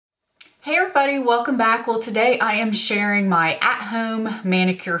Hey everybody, welcome back. Well, today I am sharing my at-home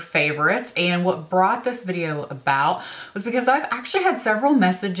manicure favorites, and what brought this video about was because I've actually had several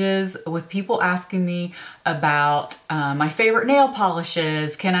messages with people asking me about my favorite nail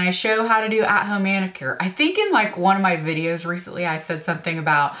polishes. Can I show how to do at-home manicure? I think in like one of my videos recently I said something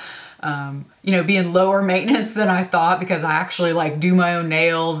about being lower maintenance than I thought because I actually like do my own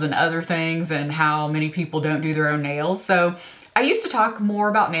nails and other things, and how many people don't do their own nails. So I used to talk more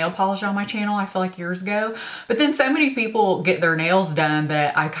about nail polish on my channel, I feel like years ago, but then so many people get their nails done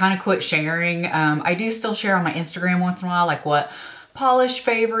that I kind of quit sharing. I do still share on my Instagram once in a while, like what polish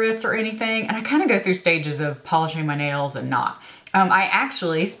favorites or anything, and I kind of go through stages of polishing my nails and not. I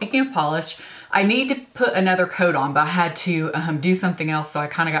actually, speaking of polish, I need to put another coat on, but I had to do something else, so I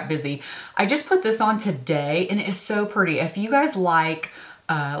kind of got busy. I just put this on today, and it is so pretty. If you guys like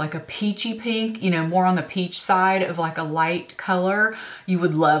a peachy pink, more on the peach side of like a light color, you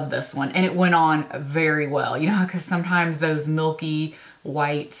would love this one. And it went on very well, because sometimes those milky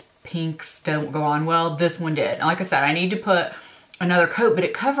whites, pinks don't go on well. This one did. And like I said, I need to put another coat, but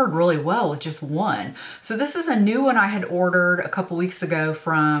it covered really well with just one. So this is a new one I had ordered a couple weeks ago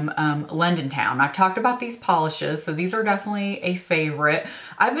from Londontown. I've talked about these polishes, so these are definitely a favorite.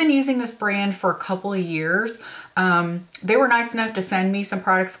 I've been using this brand for a couple of years. They were nice enough to send me some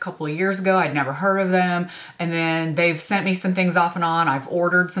products a couple of years ago. I'd never heard of them. And then they've sent me some things off and on. I've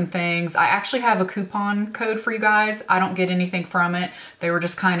ordered some things. I actually have a coupon code for you guys. I don't get anything from it. They were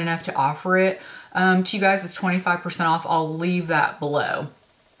just kind enough to offer it to you guys. It's 25% off. I'll leave that below.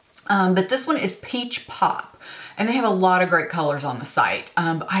 But this one is Peach Pop, and they have a lot of great colors on the site.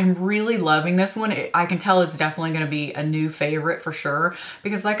 I'm really loving this one. I can tell it's definitely going to be a new favorite for sure,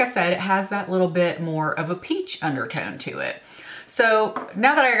 because like I said, it has that little bit more of a peach undertone to it. So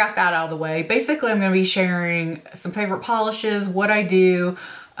now that I got that out of the way, basically I'm going to be sharing some favorite polishes, what I do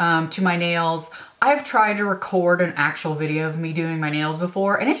to my nails. I've tried to record an actual video of me doing my nails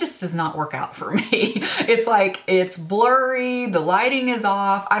before, and it just does not work out for me. It's like, it's blurry, the lighting is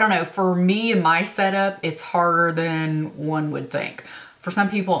off. I don't know, for me and my setup, it's harder than one would think. For some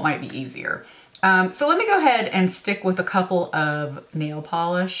people, it might be easier. So let me go ahead and stick with a couple of nail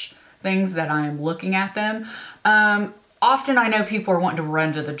polish things that I'm looking at them. Often I know people are wanting to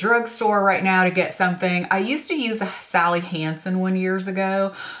run to the drugstore right now to get something. I used to use a Sally Hansen one years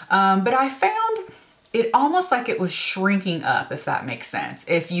ago, but I found it almost like it was shrinking up, if that makes sense.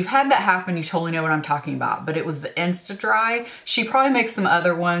 If you've had that happen, you totally know what I'm talking about, but it was the Insta Dry. She probably makes some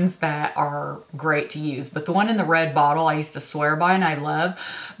other ones that are great to use, but the one in the red bottle I used to swear by and I love.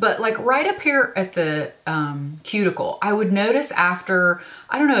 But like right up here at the cuticle, I would notice after,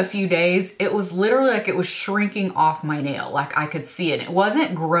 I don't know, a few days, it was literally like it was shrinking off my nail. Like I could see it. It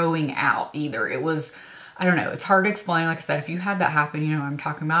wasn't growing out either. It was, I don't know, it's hard to explain. Like I said, if you had that happen, you know what I'm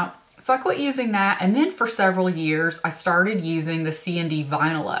talking about. So I quit using that, and then for several years I started using the C&D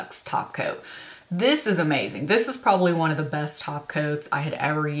Vinylux top coat. This is amazing. This is probably one of the best top coats I had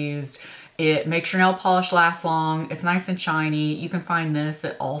ever used. It makes your nail polish last long. It's nice and shiny. You can find this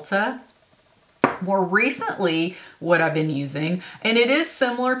at Ulta. More recently, what I've been using, and it is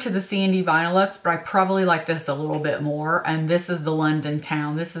similar to the C&D Vinylux, but I probably like this a little bit more, and this is the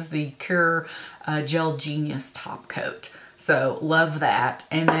Londontown. This is the Cure Gel Genius top coat. So love that.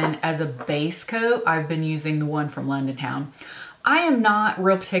 And then as a base coat, I've been using the one from Londontown. I am not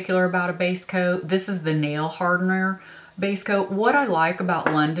real particular about a base coat. This is the nail hardener base coat. What I like about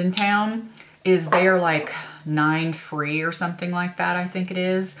Londontown is they're like 9 free or something like that, I think it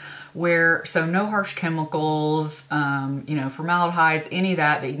is. So no harsh chemicals, formaldehydes, any of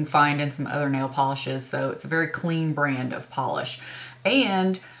that you can find in some other nail polishes. So it's a very clean brand of polish.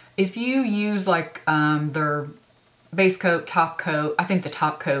 And if you use like their base coat, top coat, I think the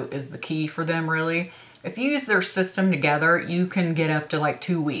top coat is the key for them really. If you use their system together, you can get up to like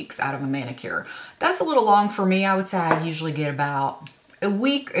 2 weeks out of a manicure. That's a little long for me. I would say I usually get about a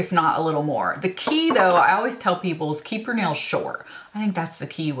week, if not a little more. The key though, I always tell people, is keep your nails short. I think that's the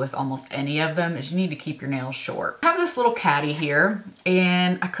key with almost any of them, is you need to keep your nails short. I have this little caddy here,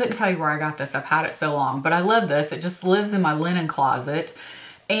 and I couldn't tell you where I got this. I've had it so long, but I love this. It just lives in my linen closet.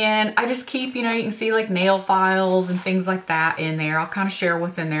 And I just keep, you can see like nail files and things like that in there. I'll kind of share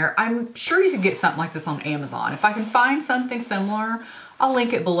what's in there. I'm sure you could get something like this on Amazon. If I can find something similar, I'll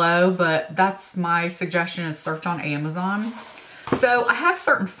link it below, but that's my suggestion, is search on Amazon. So I have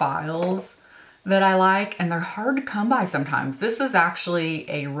certain files that I like, and they're hard to come by sometimes. This is actually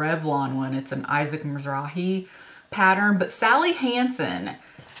a Revlon one. It's an Isaac Mizrahi pattern, but Sally Hansen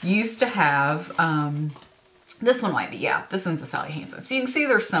used to have, this one might be, yeah, this one's a Sally Hansen. So you can see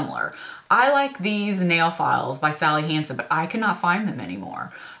they're similar. I like these nail files by Sally Hansen, but I cannot find them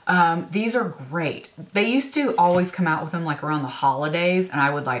anymore. These are great. They used to always come out with them like around the holidays, and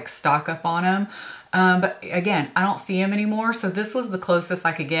I would like stock up on them. But again, I don't see them anymore. So this was the closest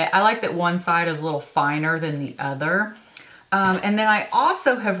I could get. I like that one side is a little finer than the other. And then I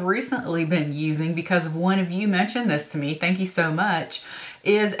also have recently been using, because one of you mentioned this to me, thank you so much,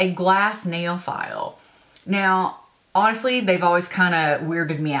 is a glass nail file. Now, honestly, they've always kind of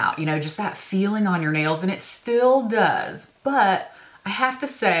weirded me out, you know, just that feeling on your nails, and it still does. But I have to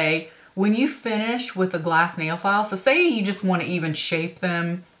say, when you finish with a glass nail file, so say you just want to even shape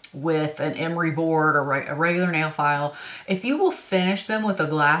them with an emery board or a regular nail file, if you will finish them with a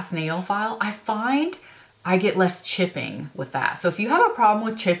glass nail file, I find I get less chipping with that. So if you have a problem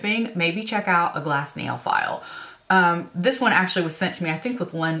with chipping, maybe check out a glass nail file. This one actually was sent to me, I think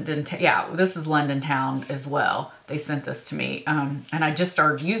with Londontown. Yeah, this is Londontown as well. They sent this to me, and I just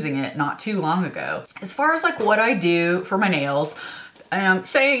started using it not too long ago. As far as like what I do for my nails,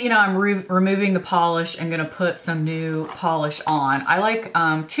 say, you know, I'm removing the polish and gonna put some new polish on. I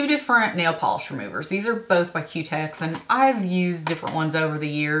like two different nail polish removers. These are both by Q-Tex, and I've used different ones over the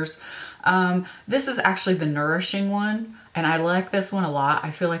years. This is actually the nourishing one, and I like this one a lot.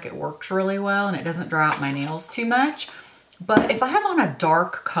 I feel like it works really well and it doesn't dry out my nails too much. But if I have on a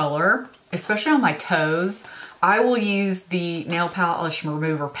dark color, especially on my toes, I will use the nail polish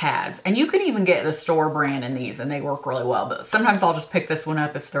remover pads. And you can even get the store brand in these, and they work really well. But sometimes I'll just pick this one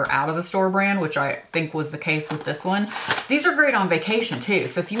up if they're out of the store brand, which I think was the case with this one. These are great on vacation too.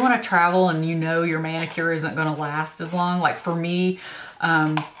 So if you want to travel and you know your manicure isn't going to last as long, like for me,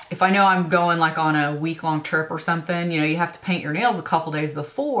 if I know I'm going like on a week-long trip or something, you know, you have to paint your nails a couple days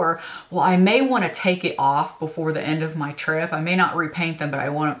before. Well, I may want to take it off before the end of my trip. I may not repaint them, but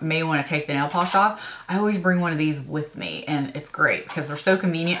I may want to take the nail polish off. I always bring one of these with me, and it's great because they're so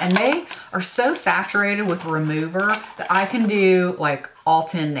convenient, and they are so saturated with remover that I can do like all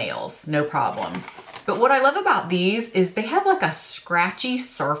 10 nails, no problem. But what I love about these is they have like a scratchy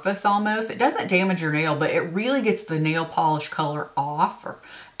surface almost. It doesn't damage your nail, but it really gets the nail polish color off.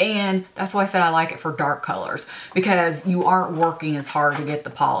 And that's why I said I like it for dark colors, because you aren't working as hard to get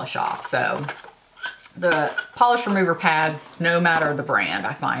the polish off. So the polish remover pads, no matter the brand,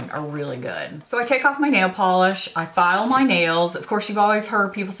 I find are really good. So I take off my nail polish, I file my nails. Of course, you've always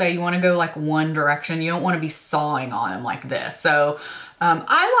heard people say you want to go like one direction. You don't want to be sawing on them like this. So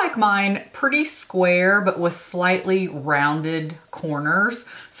I like mine pretty square, but with slightly rounded corners.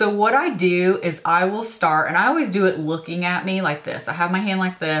 So what I do is I will start, and I always do it looking at me like this. I have my hand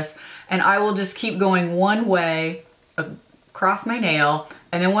like this, and I will just keep going one way across my nail.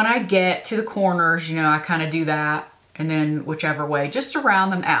 And then when I get to the corners, you know, I kind of do that, and then whichever way, just to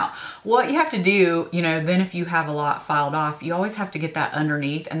round them out. What you have to do, you know, then if you have a lot filed off, you always have to get that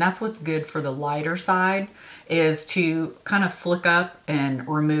underneath, and that's what's good for the lighter side, is to kind of flick up and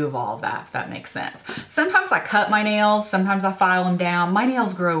remove all of that, if that makes sense. Sometimes I cut my nails, sometimes I file them down. My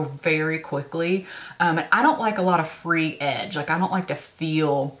nails grow very quickly, and I don't like a lot of free edge. Like I don't like to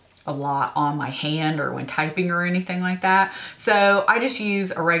feel a lot on my hand or when typing or anything like that. So I just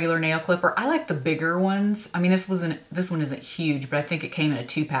use a regular nail clipper. I like the bigger ones. I mean, this one isn't huge, but I think it came in a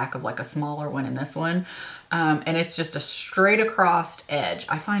 2-pack of like a smaller one in this one. And it's just a straight across edge.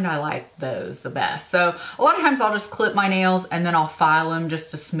 I find I like those the best. So a lot of times I'll just clip my nails and then I'll file them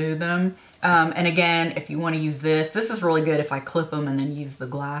just to smooth them. And again, if you want to use this is really good if I clip them and then use the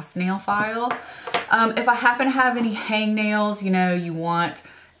glass nail file. If I happen to have any hang nails, you know, you want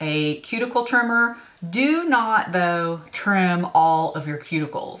a cuticle trimmer. Do not though trim all of your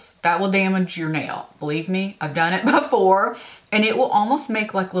cuticles. That will damage your nail. Believe me, I've done it before, and it will almost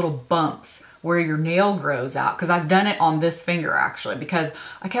make like little bumps where your nail grows out, because I've done it on this finger actually, because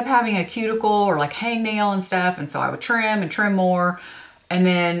I kept having a cuticle or like hang nail and stuff, and so I would trim and trim more, and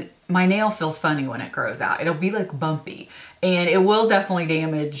then my nail feels funny when it grows out. It'll be like bumpy, and it will definitely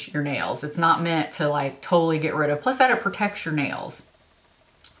damage your nails. It's not meant to like totally get rid of, plus that it protects your nails.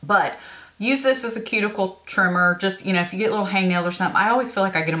 But use this as a cuticle trimmer. Just, you know, if you get little hangnails or something, I always feel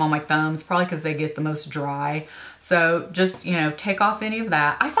like I get them on my thumbs, probably because they get the most dry. So just, you know, take off any of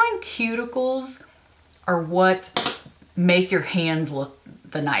that. I find cuticles are what make your hands look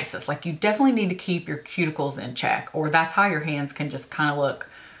the nicest. Like you definitely need to keep your cuticles in check, or that's how your hands can just kind of look,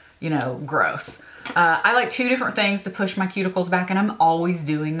 you know, gross. I like 2 different things to push my cuticles back, and I'm always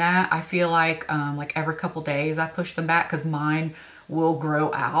doing that. I feel like every couple days I push them back, because mine will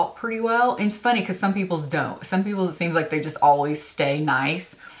grow out pretty well. And it's funny because some people's don't. Some people, it seems like they just always stay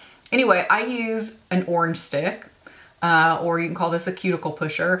nice. Anyway, I use an orange stick, or you can call this a cuticle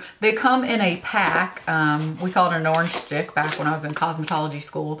pusher. They come in a pack. We called it an orange stick back when I was in cosmetology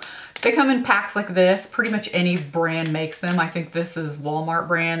school. They come in packs like this. Pretty much any brand makes them. I think this is Walmart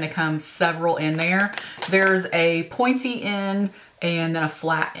brand. They come several in there. There's a pointy end and then a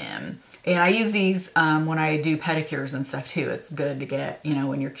flat end. And I use these when I do pedicures and stuff too. It's good to get, you know,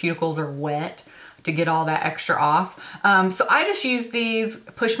 when your cuticles are wet, to get all that extra off. So I just use these,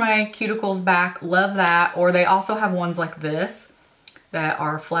 push my cuticles back, love that. Or they also have ones like this that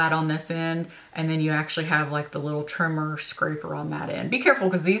are flat on this end, and then you actually have like the little trimmer scraper on that end. Be careful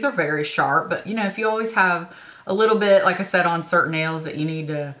because these are very sharp, but you know, if you always have a little bit, like I said, on certain nails that you need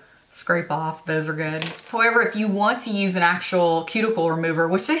to scrape off, those are good. However, if you want to use an actual cuticle remover,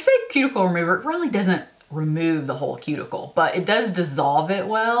 which they say cuticle remover, it really doesn't remove the whole cuticle, but it does dissolve it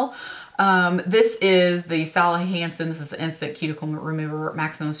well. This is the Sally Hansen. This is the Instant Cuticle Remover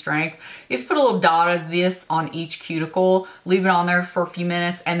Maximum Strength. You just put a little dot of this on each cuticle, leave it on there for a few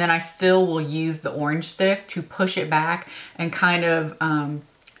minutes, and then I still will use the orange stick to push it back and kind of,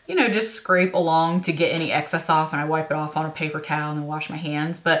 you know, just scrape along to get any excess off, and I wipe it off on a paper towel and then wash my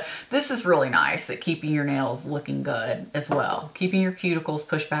hands. But this is really nice at keeping your nails looking good as well. Keeping your cuticles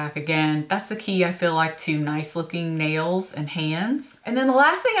pushed back. Again, that's the key, I feel like, to nice looking nails and hands. And then the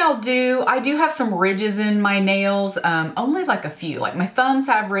last thing I'll do, I do have some ridges in my nails, only like a few. Like my thumbs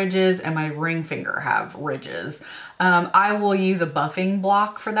have ridges and my ring finger have ridges. I will use a buffing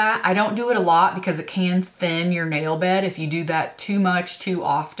block for that. I don't do it a lot because it can thin your nail bed if you do that too much too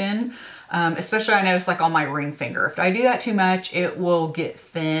often. Especially I notice like on my ring finger. If I do that too much, it will get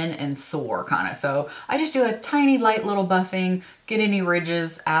thin and sore kind of. So I just do a tiny light little buffing, get any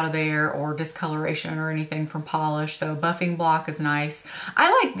ridges out of there or discoloration or anything from polish. So buffing block is nice.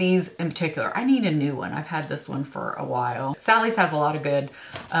 I like these in particular. I need a new one. I've had this one for a while. Sally's has a lot of good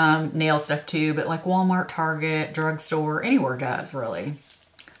nail stuff too, but like Walmart, Target, drugstore, anywhere does really.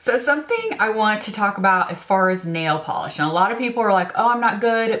 So something I want to talk about as far as nail polish. And a lot of people are like, oh, I'm not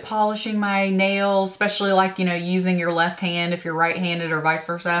good at polishing my nails, especially like, you know, using your left hand if you're right-handed or vice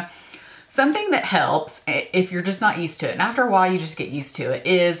versa. Something that helps if you're just not used to it, and after a while you just get used to it,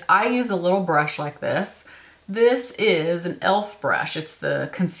 is I use a little brush like this. This is an e.l.f. brush. It's the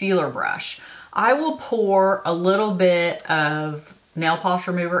concealer brush. I will pour a little bit of nail polish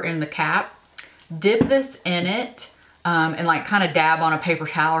remover in the cap, dip this in it, and like kind of dab on a paper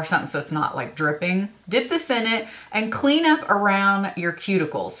towel or something so it's not like dripping. Dip this in it and clean up around your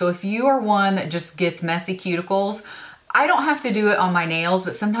cuticles. So if you are one that just gets messy cuticles, I don't have to do it on my nails,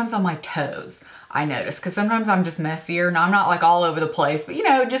 but sometimes on my toes, I notice, because sometimes I'm just messier. Now I'm not like all over the place, but you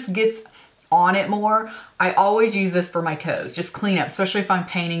know, it just gets on it more. I always use this for my toes, just clean up, especially if I'm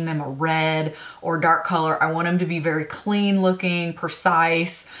painting them a red or dark color. I want them to be very clean looking,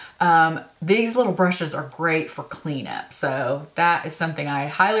 precise. These little brushes are great for cleanup. So that is something I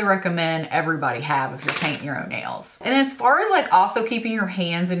highly recommend everybody have if you're painting your own nails. And as far as like also keeping your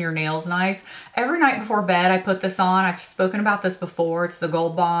hands and your nails nice, every night before bed I put this on. I've spoken about this before. It's the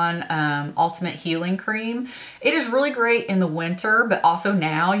Gold Bond Ultimate Healing Cream. It is really great in the winter, but also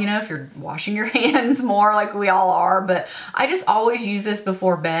now, you know, if you're washing your hands more like we all are, but I just always use this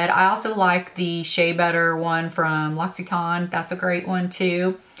before bed. I also like the Shea Butter one from L'Occitane. That's a great one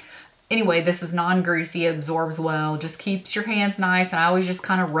too. Anyway, this is non-greasy, it absorbs well, just keeps your hands nice, and I always just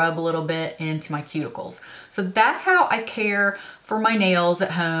kind of rub a little bit into my cuticles. So that's how I care for my nails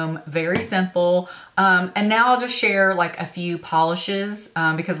at home. Very simple. And now I'll just share like a few polishes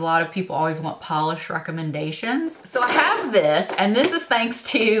because a lot of people always want polish recommendations. So I have this, and this is thanks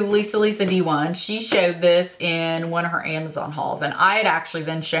to Lisa D1. She showed this in one of her Amazon hauls, and I had actually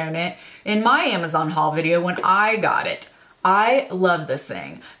then shown it in my Amazon haul video when I got it. I love this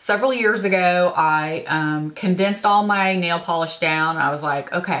thing. Several years ago, I condensed all my nail polish down. I was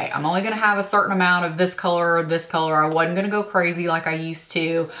like, okay, I'm only gonna have a certain amount of this color or this color. I wasn't gonna go crazy like I used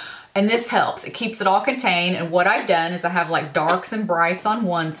to. And this helps. It keeps it all contained. And what I've done is I have like darks and brights on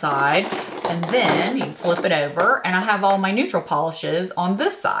one side, and then you flip it over, and I have all my neutral polishes on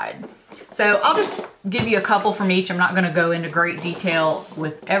this side. So I'll just give you a couple from each. I'm not gonna go into great detail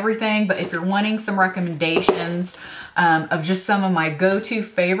with everything, but if you're wanting some recommendations of just some of my go-to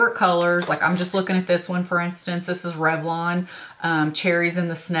favorite colors, like I'm just looking at this one, for instance. This is Revlon, Cherries in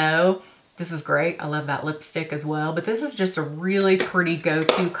the Snow. This is great. I love that lipstick as well, but this is just a really pretty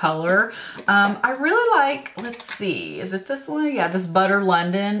go-to color. I really like, let's see, is it this one? Yeah, this Butter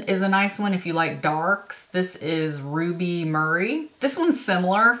London is a nice one if you like darks. This is Ruby Murray. This one's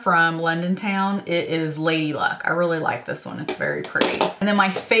similar from Londontown. It is Lady Luck. I really like this one. It's very pretty. And then my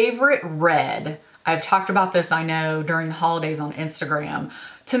favorite red, I've talked about this, I know, during the holidays on Instagram.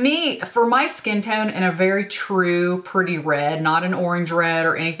 To me, for my skin tone and a very true pretty red, not an orange red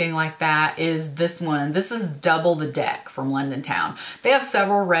or anything like that, is this one. This is Double the Deck from Londontown. They have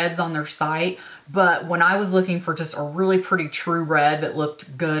several reds on their site, but when I was looking for just a really pretty true red that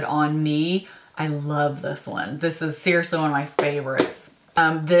looked good on me, I love this one. This is seriously one of my favorites.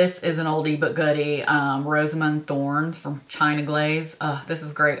 This is an oldie but goodie, Rose Among Thorns from China Glaze. This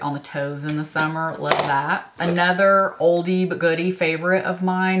is great on the toes in the summer. Love that. Another oldie but goodie favorite of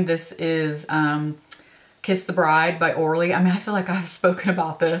mine. This is Kiss the Bride by Orly. I mean, I feel like I've spoken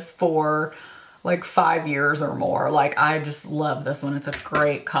about this for like 5 years or more. Like, I just love this one. It's a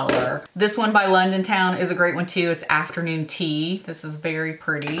great color. This one by Londontown is a great one too. It's Afternoon Tea. This is very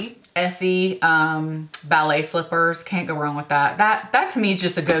pretty. Essie ballet slippers, can't go wrong with that. That to me is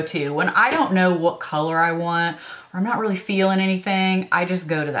just a go-to. When I don't know what color I want, or I'm not really feeling anything, I just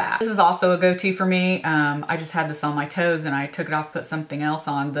go to that. This is also a go-to for me. I just had this on my toes and I took it off, put something else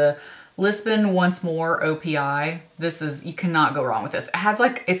on. The Lisbon Once More OPI. This is, you cannot go wrong with this. It has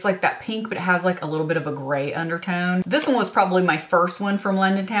like, it's like that pink, but it has like a little bit of a gray undertone. This one was probably my first one from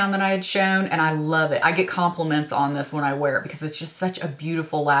Londontown that I had shown, and I love it. I get compliments on this when I wear it because it's just such a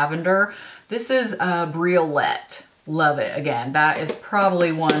beautiful lavender. This is Briolette. Love it. Again, that is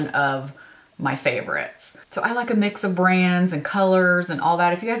probably one of my favorites. So I like a mix of brands and colors and all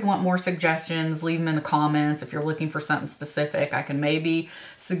that. If you guys want more suggestions, leave them in the comments. If you're looking for something specific, I can maybe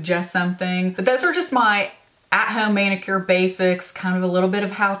suggest something. But those are just my at-home manicure basics, kind of a little bit of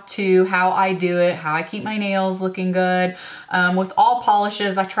how-to, how I do it, how I keep my nails looking good. With all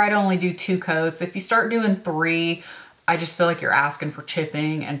polishes, I try to only do 2 coats. If you start doing 3, I just feel like you're asking for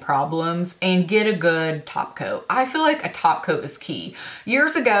chipping and problems, and get a good top coat. I feel like a top coat is key.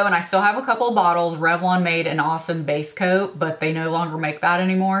 Years ago, and I still have a couple of bottles, Revlon made an awesome base coat, but they no longer make that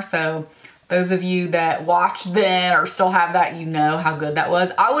anymore. So those of you that watched then or still have that, you know how good that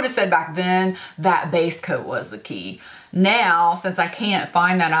was. I would have said back then that base coat was the key. Now, since I can't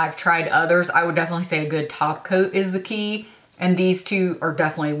find that, I've tried others, I would definitely say a good top coat is the key. And these 2 are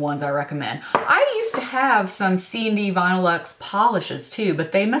definitely ones I recommend. I used to have some C&D Vinyl Luxe polishes too,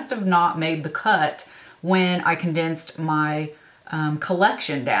 but they must have not made the cut when I condensed my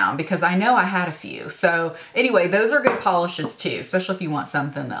collection down, because I know I had a few. So anyway, those are good polishes too, especially if you want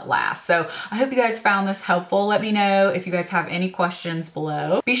something that lasts. So I hope you guys found this helpful. Let me know if you guys have any questions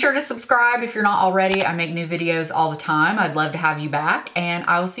below. Be sure to subscribe if you're not already. I make new videos all the time. I'd love to have you back, and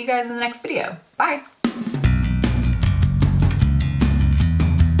I will see you guys in the next video. Bye.